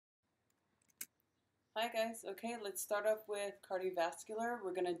Hi guys, okay, let's start off with cardiovascular.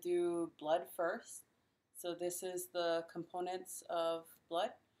 We're going to do blood first. So this is the components of blood.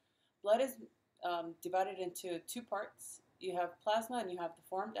 Blood is divided into two parts. You have plasma and you have the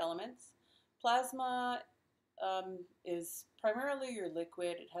formed elements. Plasma is primarily your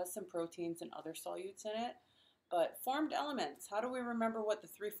liquid. It has some proteins and other solutes in it. But formed elements, how do we remember what the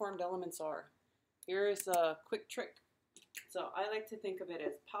three formed elements are? Here's a quick trick. So I like to think of it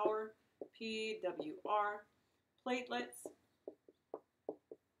as power, PWR, platelets,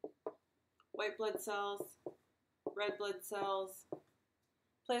 white blood cells, red blood cells.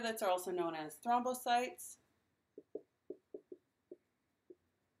 Platelets are also known as thrombocytes.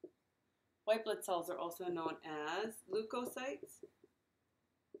 White blood cells are also known as leukocytes.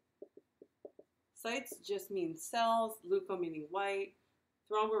 Cytes just mean cells, leuko meaning white,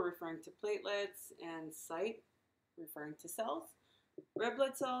 thrombo referring to platelets, and cyte referring to cells. Red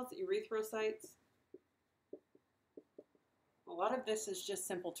blood cells, erythrocytes. A lot of this is just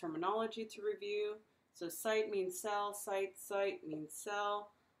simple terminology to review. So cyte means cell, cyte means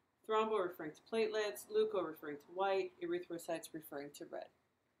cell, thrombo referring to platelets, leuko referring to white, erythrocytes referring to red.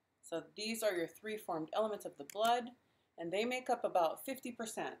 So these are your three formed elements of the blood, and they make up about 50%.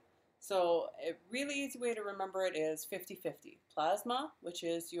 So a really easy way to remember it is 50-50. Plasma, which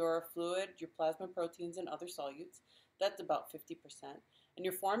is your fluid, your plasma proteins and other solutes, that's about 50%. And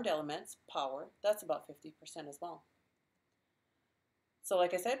your formed elements, power, that's about 50% as well. So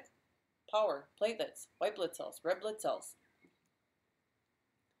like I said, power, platelets, white blood cells, red blood cells.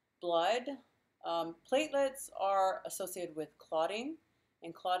 Blood, platelets are associated with clotting,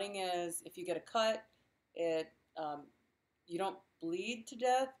 and clotting is if you get a cut, you don't bleed to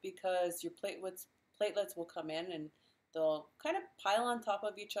death because your platelets will come in and they'll kind of pile on top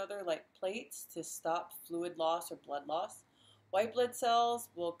of each other like plates to stop fluid loss or blood loss. White blood cells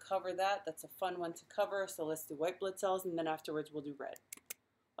will cover that. That's a fun one to cover. So let's do white blood cells, and then afterwards we'll do red.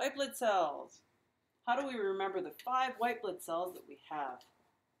 White blood cells. How do we remember the 5 white blood cells that we have?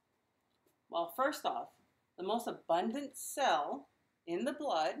 Well, first off, the most abundant cell in the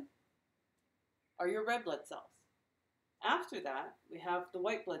blood are your red blood cells. After that, we have the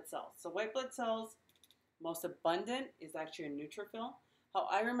white blood cells. So white blood cells, most abundant is actually a neutrophil. How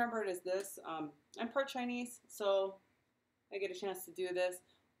I remember it is this. I'm part Chinese, so I get a chance to do this.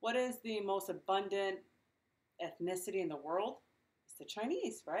 What is the most abundant ethnicity in the world? It's the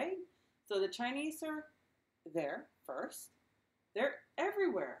Chinese, right? So the Chinese are there first. They're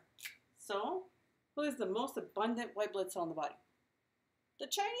everywhere. So who is the most abundant white blood cell in the body? The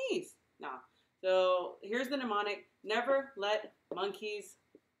Chinese. Now, so here's the mnemonic. Never let monkeys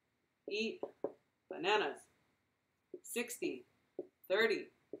eat bananas. 60, 30,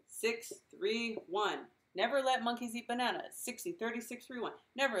 6, 3, 1. Never let monkeys eat bananas. 60, 30, 6, 3, 1.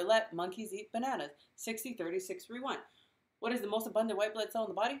 Never let monkeys eat bananas. 60, 30, 6, 3, 1. What is the most abundant white blood cell in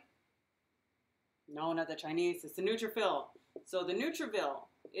the body? No, not the Chinese. It's the neutrophil. So the neutrophil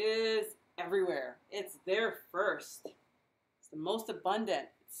is everywhere. It's there first. It's the most abundant.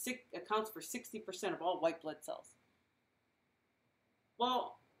 It accounts for 60% of all white blood cells.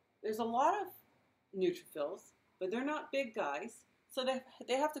 Well, there's a lot of neutrophils, but they're not big guys. So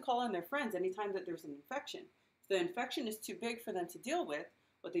they have to call in their friends anytime that there's an infection. If the infection is too big for them to deal with,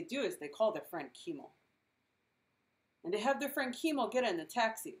 what they do is they call their friend chemo. And they have their friend chemo get in the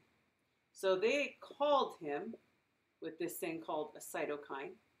taxi. So they called him with this thing called a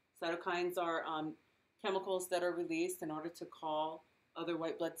cytokine. Cytokines are chemicals that are released in order to call other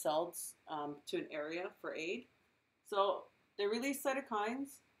white blood cells to an area for aid. So they released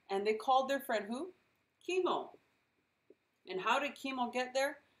cytokines, and they called their friend who? Chemo. And how did chemo get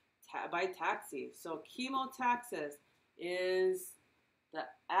there? By taxi. So chemotaxis is the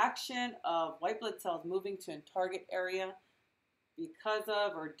action of white blood cells moving to a target area because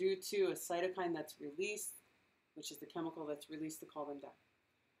of or due to a cytokine that's released, which is the chemical that's released to call them down.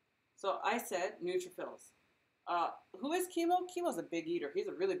 So I said neutrophils. Who is chemo? Chemo's a big eater. He's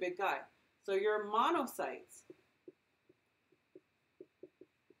a really big guy. So your monocytes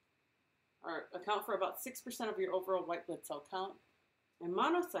account for about 6% of your overall white blood cell count. And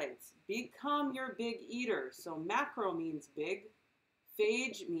monocytes become your big eaters. So macro means big.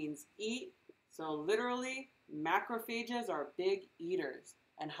 Phage means eat. So literally, macrophages are big eaters.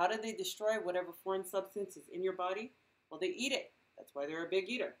 And how do they destroy whatever foreign substance is in your body? Well, they eat it. That's why they're a big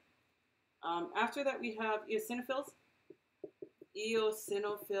eater. After that, we have eosinophils.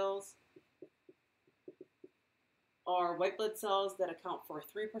 Eosinophils are white blood cells that account for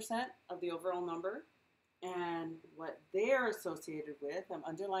 3% of the overall number. And what they are associated with, I'm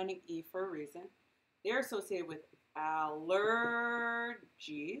underlining E for a reason, they're associated with allergies,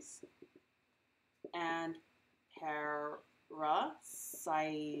 and parasites.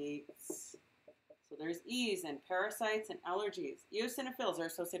 So there's E's and parasites and allergies. Eosinophils are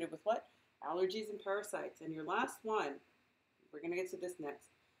associated with what? Allergies and parasites. And your last one, we're going to get to this next.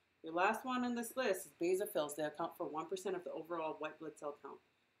 Your last one on this list is basophils. They account for 1% of the overall white blood cell count.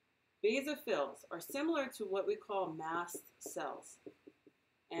 Basophils are similar to what we call mast cells.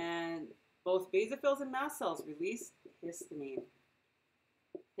 And both basophils and mast cells release histamine.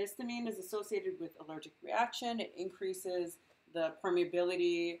 Histamine is associated with allergic reaction. It increases the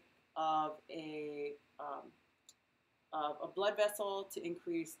permeability of a blood vessel to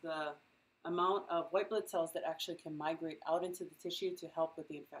increase the amount of white blood cells that actually can migrate out into the tissue to help with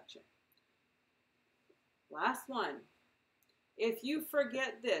the infection. Last one. If you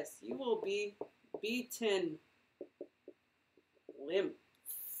forget this, you will be beaten limp.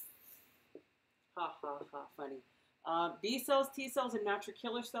 Ha ha ha, funny. B cells, T cells, and natural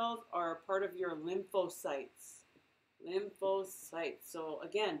killer cells are part of your lymphocytes. Lymphocytes. So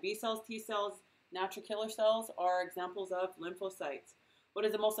again, B cells, T cells, natural killer cells are examples of lymphocytes. What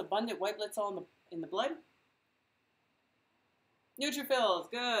is the most abundant white blood cell in the blood?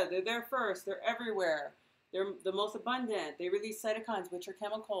 Neutrophils. Good. They're there first. They're everywhere. They're the most abundant. They release cytokines, which are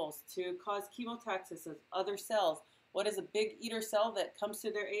chemicals, to cause chemotaxis of other cells. What is a big eater cell that comes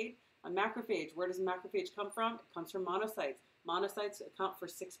to their aid? A macrophage. Where does a macrophage come from? It comes from monocytes. Monocytes account for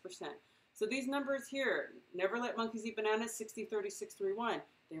 6%. So these numbers here, never let monkeys eat bananas, 60, 30, 6, 3, 1.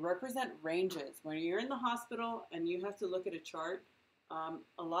 They represent ranges. When you're in the hospital and you have to look at a chart,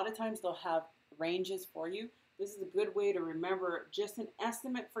 a lot of times they'll have ranges for you. This is a good way to remember just an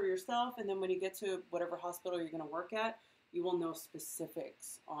estimate for yourself, and then when you get to whatever hospital you're going to work at, you will know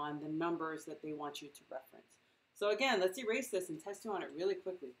specifics on the numbers that they want you to reference. So again, let's erase this and test you on it really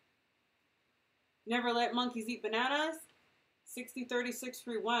quickly. Never let monkeys eat bananas. 60, 30, 6,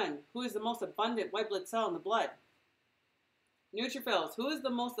 3, 1. Who is the most abundant white blood cell in the blood? Neutrophils. Who is the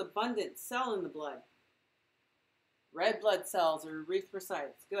most abundant cell in the blood? Red blood cells or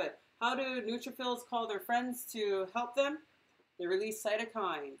erythrocytes. Good. How do neutrophils call their friends to help them? They release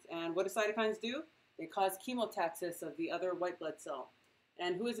cytokines. And what do cytokines do? They cause chemotaxis of the other white blood cell.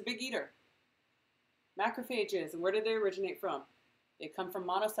 And who is a big eater? Macrophages. And where do they originate from? They come from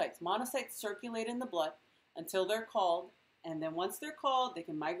monocytes. Monocytes circulate in the blood until they're called. And then once they're called, they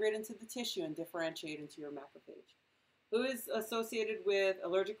can migrate into the tissue and differentiate into your macrophage. Who is associated with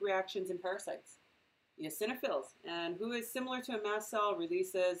allergic reactions and parasites? Eosinophils. And who is similar to a mast cell,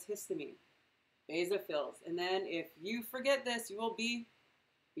 releases histamine? Basophils. And then if you forget this, you will be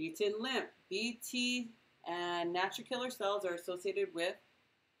beaten limp. BT and natural killer cells are associated with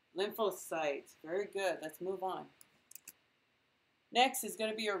lymphocytes. Very good. Let's move on. Next is going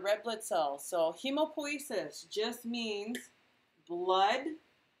to be your red blood cells. So hemopoiesis just means blood,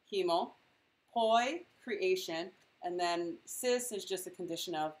 hemo, poi, creation, and then cis is just a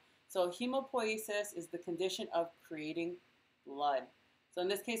condition of. So hemopoiesis is the condition of creating blood. So in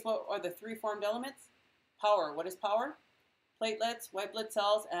this case, what are the three formed elements? Power. What is power? Platelets, white blood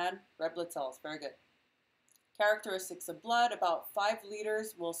cells, and red blood cells. Very good. Characteristics of blood, about 5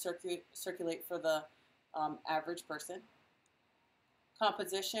 liters will circulate for the average person.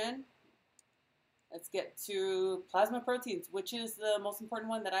 Composition. Let's get to plasma proteins, which is the most important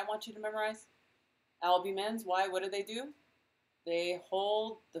one that I want you to memorize. Albumins. Why? What do? They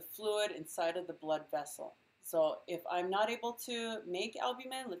hold the fluid inside of the blood vessel. So if I'm not able to make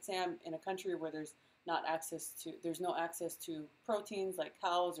albumin, let's say I'm in a country where there's no access to proteins like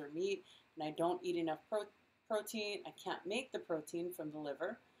cows or meat, and I don't eat enough protein, I can't make the protein from the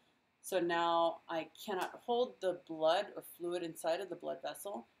liver. So now I cannot hold the blood or fluid inside of the blood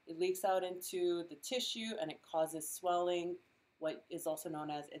vessel. It leaks out into the tissue and it causes swelling, what is also known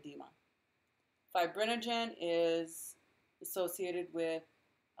as edema. Fibrinogen is associated with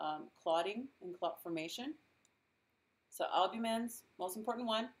clotting and clot formation. So albumins, most important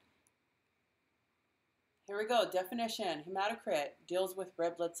one. Here we go, definition. Hematocrit deals with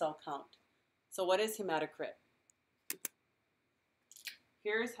red blood cell count. So what is hematocrit?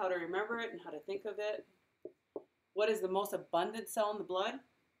 Here's how to remember it and how to think of it. What is the most abundant cell in the blood?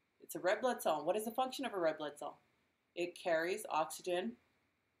 It's a red blood cell. What is the function of a red blood cell? It carries oxygen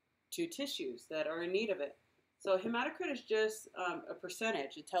to tissues that are in need of it. So hematocrit is just a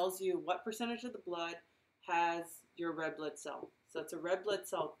percentage. It tells you what percentage of the blood has your red blood cell. So it's a red blood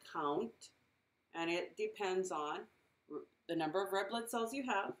cell count, and it depends on the number of red blood cells you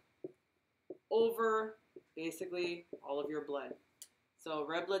have over basically all of your blood. So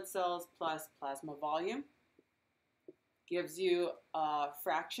red blood cells plus plasma volume gives you a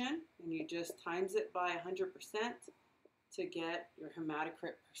fraction, and you just times it by 100% to get your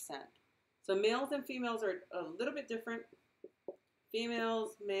hematocrit percent. So males and females are a little bit different.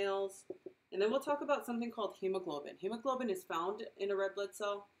 Females, males, and then we'll talk about something called hemoglobin. Hemoglobin is found in a red blood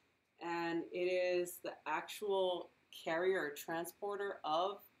cell, and it is the actual carrier or transporter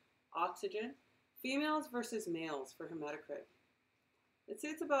of oxygen. Females versus males for hematocrit. Let's say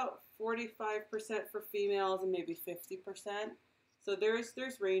it's about 45% for females and maybe 50%. So there's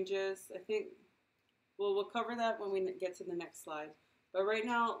ranges. I think we'll cover that when we get to the next slide. But right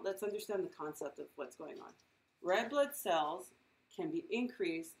now, let's understand the concept of what's going on. Red blood cells can be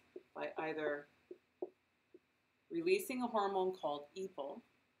increased by either releasing a hormone called EPO,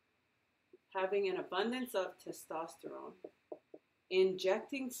 having an abundance of testosterone,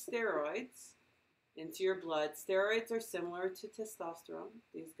 injecting steroids into your blood. Steroids are similar to testosterone.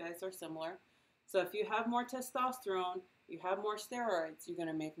 These guys are similar. So if you have more testosterone, you have more steroids, you're going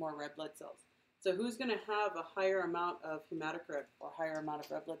to make more red blood cells. So who's going to have a higher amount of hematocrit or higher amount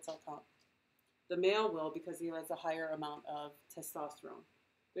of red blood cell count? The male will, because he has a higher amount of testosterone.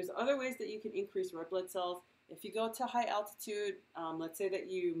 There's other ways that you can increase red blood cells. If you go to high altitude, let's say that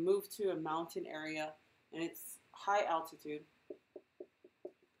you move to a mountain area and it's high altitude,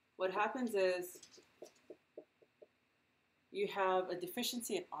 what happens is you have a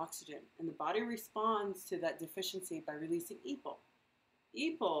deficiency in oxygen, and the body responds to that deficiency by releasing EPO.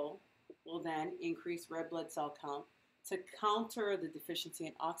 EPO will then increase red blood cell count to counter the deficiency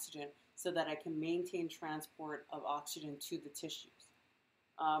in oxygen so that I can maintain transport of oxygen to the tissues.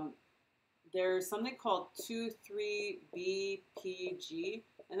 There's something called 2,3-BPG,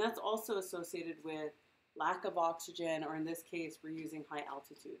 and that's also associated with lack of oxygen, or in this case, we're using high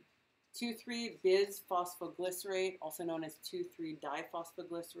altitude. 2,3-bis-phosphoglycerate, also known as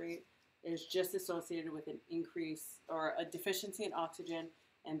 2,3-diphosphoglycerate, is just associated with an increase or a deficiency in oxygen,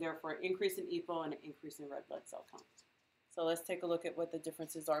 and therefore an increase in EPO and an increase in red blood cell count. So let's take a look at what the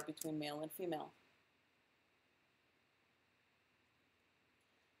differences are between male and female.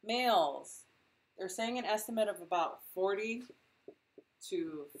 Males, they're saying an estimate of about 40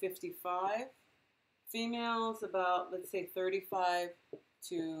 to 55. Females about, let's say, 35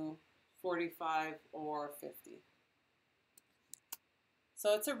 to 45 or 50.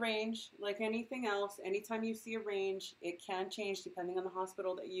 So it's a range, like anything else. Anytime you see a range, it can change depending on the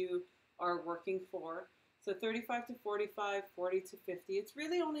hospital that you are working for. So 35 to 45, 40 to 50. It's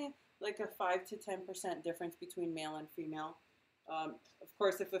really only like a 5 to 10% difference between male and female. Of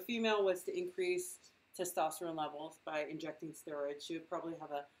course, if a female was to increase testosterone levels by injecting steroids, she would probably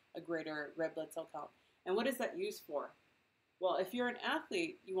have a greater red blood cell count. And what is that used for? Well, if you're an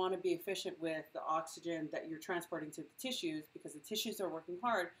athlete, you want to be efficient with the oxygen that you're transporting to the tissues, because the tissues are working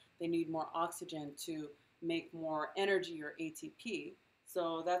hard. They need more oxygen to make more energy or ATP.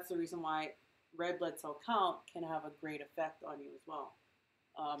 So that's the reason why red blood cell count can have a great effect on you as well.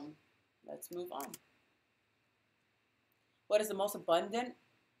 Let's move on. What is the most abundant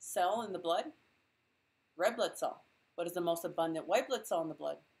cell in the blood? Red blood cell. What is the most abundant white blood cell in the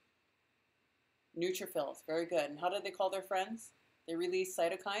blood? Neutrophils. Very good. And how do they call their friends? They release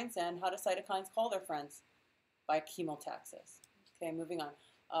cytokines. And how do cytokines call their friends? By chemotaxis. Okay, moving on.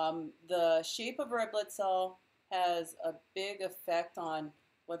 The shape of a red blood cell has a big effect on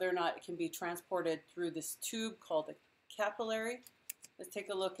whether or not it can be transported through this tube called a capillary. Let's take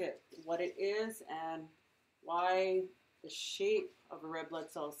a look at what it is and why the shape of a red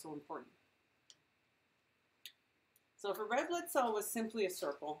blood cell is so important. So if a red blood cell was simply a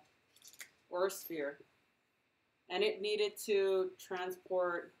circle or a sphere, and it needed to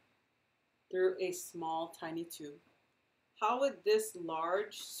transport through a small, tiny tube, how would this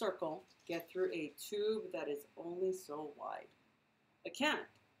large circle get through a tube that is only so wide? It can't.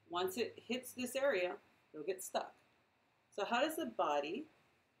 Once it hits this area, it'll get stuck. So how does the body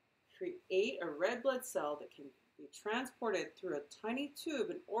create a red blood cell that can be transported through a tiny tube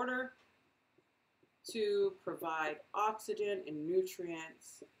in order to provide oxygen and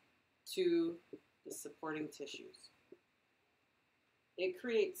nutrients to the supporting tissues? It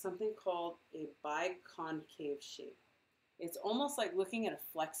creates something called a biconcave shape. It's almost like looking at a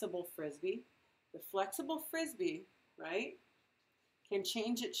flexible frisbee. The flexible frisbee, right, can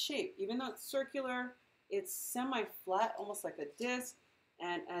change its shape. Even though it's circular, it's semi-flat, almost like a disc.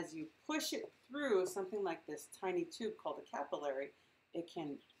 And as you push it through something like this tiny tube called a capillary, it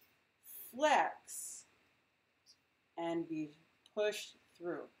can flex and be pushed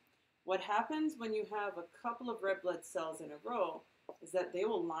through. What happens when you have a couple of red blood cells in a row is that they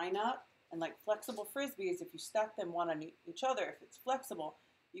will line up, and like flexible frisbees, if you stack them one on each other, if it's flexible,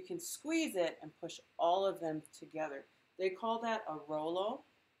 you can squeeze it and push all of them together. They call that a Rolo.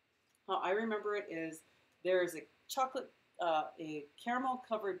 How I remember it is there is a chocolate a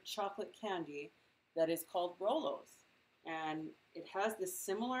caramel-covered chocolate candy that is called Rolos. And it has this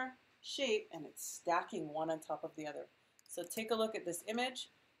similar shape, and it's stacking one on top of the other. So take a look at this image.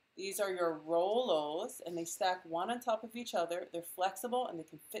 These are your Rolos, and they stack one on top of each other. They're flexible, and they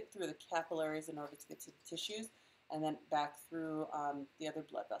can fit through the capillaries in order to get to the tissues, and then back through the other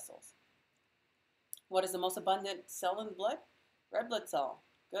blood vessels. What is the most abundant cell in the blood? Red blood cell.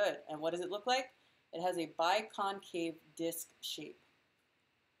 Good. And what does it look like? It has a biconcave disc shape.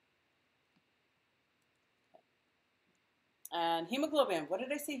 And hemoglobin, what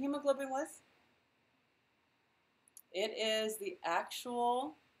did I say hemoglobin was? It is the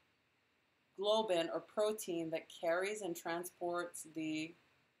actual globin or protein that carries and transports the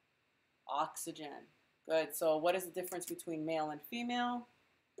oxygen. Good. So what is the difference between male and female?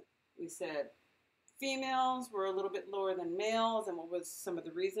 We said females were a little bit lower than males, and what was some of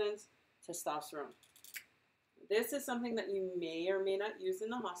the reasons? Testosterone. This is something that you may or may not use in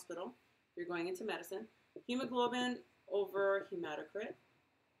the hospital if you're going into medicine. Hemoglobin over hematocrit.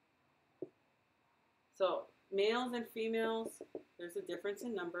 So males and females, there's a difference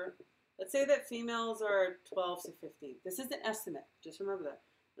in number. Let's say that females are 12 to 15. This is an estimate, just remember that.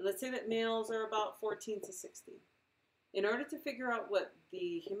 And let's say that males are about 14 to 16. In order to figure out what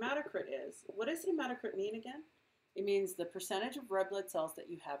the hematocrit is, what does hematocrit mean again? It means the percentage of red blood cells that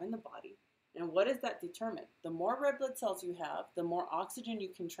you have in the body. And what does that determine? The more red blood cells you have, the more oxygen you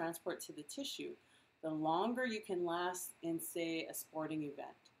can transport to the tissue, the longer you can last in, say, a sporting event.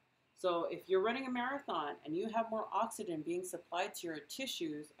 So if you're running a marathon and you have more oxygen being supplied to your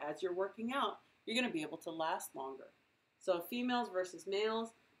tissues as you're working out, you're going to be able to last longer. So females versus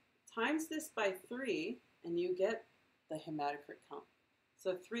males, times this by 3 and you get the hematocrit count.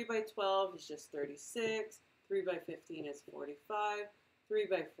 So 3 by 12 is just 36, 3 by 15 is 45, 3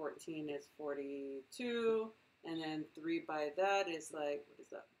 by 14 is 42, and then 3 by that is like, what is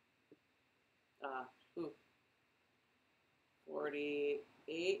that?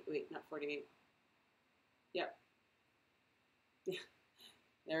 48, wait, not 48. Yep.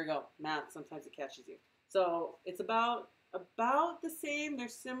 There we go. Math, sometimes it catches you. So it's about the same. They're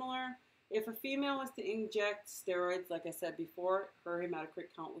similar. If a female was to inject steroids, like I said before, her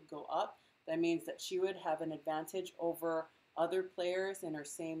hematocrit count would go up. That means that she would have an advantage over other players in her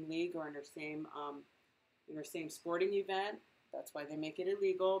same league or in her same sporting event. That's why they make it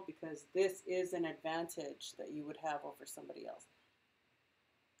illegal, because this is an advantage that you would have over somebody else.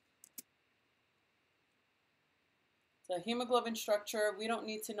 So hemoglobin structure, we don't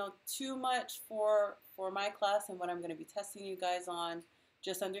need to know too much for my class and what I'm going to be testing you guys on.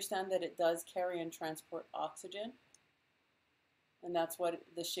 Just understand that it does carry and transport oxygen. And that's what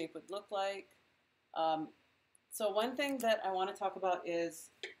the shape would look like. So one thing that I want to talk about is,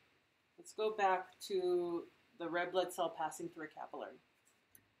 let's go back to the red blood cell passing through a capillary.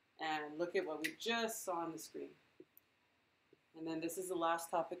 And look at what we just saw on the screen. And then this is the last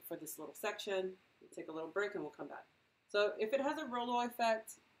topic for this little section. We'll take a little break and we'll come back. So if it has a Rolo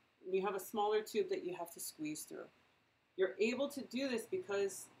effect, you have a smaller tube that you have to squeeze through. You're able to do this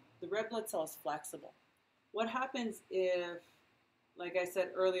because the red blood cell is flexible. What happens if, like I said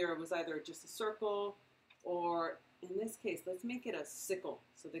earlier, it was either just a circle, or in this case, let's make it a sickle.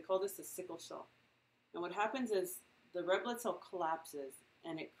 So they call this a sickle cell. And what happens is the red blood cell collapses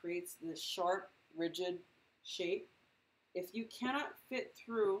and it creates this sharp, rigid shape. If you cannot fit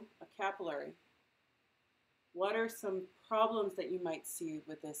through a capillary, what are some problems that you might see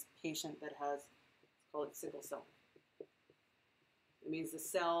with this patient that has, let's call it sickle cell? It means the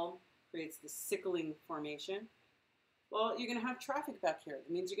cell creates the sickling formation. Well, you're going to have traffic back here.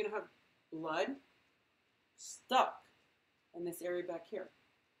 It means you're going to have blood stuck in this area back here.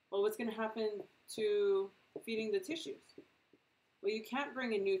 Well, what's going to happen to feeding the tissues? Well, you can't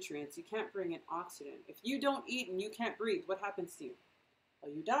bring in nutrients. You can't bring in oxygen. If you don't eat and you can't breathe, what happens to you?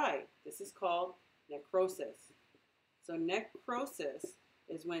 Well, you die. This is called necrosis. So necrosis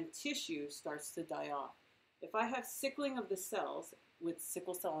is when tissue starts to die off. If I have sickling of the cells with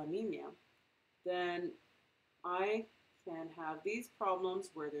sickle cell anemia, then I can have these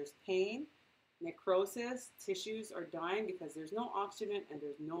problems where there's pain, necrosis, tissues are dying because there's no oxygen and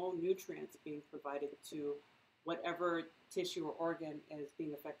there's no nutrients being provided to whatever tissue or organ is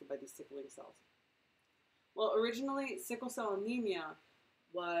being affected by these sickling cells. Well, originally, sickle cell anemia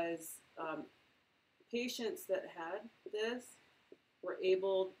was patients that had this were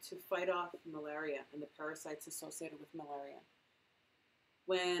able to fight off malaria and the parasites associated with malaria.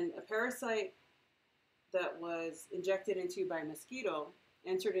 When a parasite that was injected into by a mosquito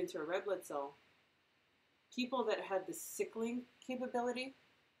entered into a red blood cell, people that had the sickling capability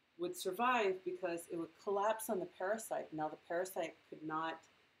would survive because it would collapse on the parasite. Now the parasite could not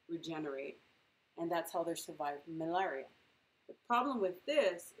regenerate, and that's how they survived malaria. The problem with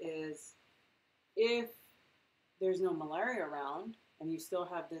this is if there's no malaria around and you still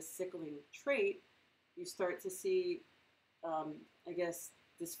have this sickling trait, you start to see, I guess,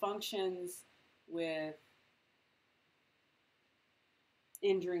 dysfunctions with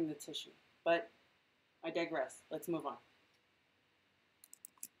injuring the tissue. But I digress. Let's move on.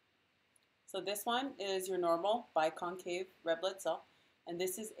 So this one is your normal biconcave red blood cell, and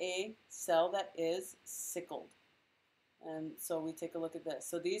this is a cell that is sickled. And so we take a look at this.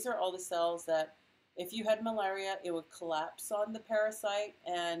 So these are all the cells that, if you had malaria, it would collapse on the parasite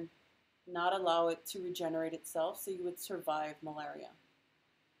and not allow it to regenerate itself, so you would survive malaria.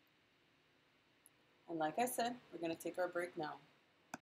 And like I said, we're going to take our break now.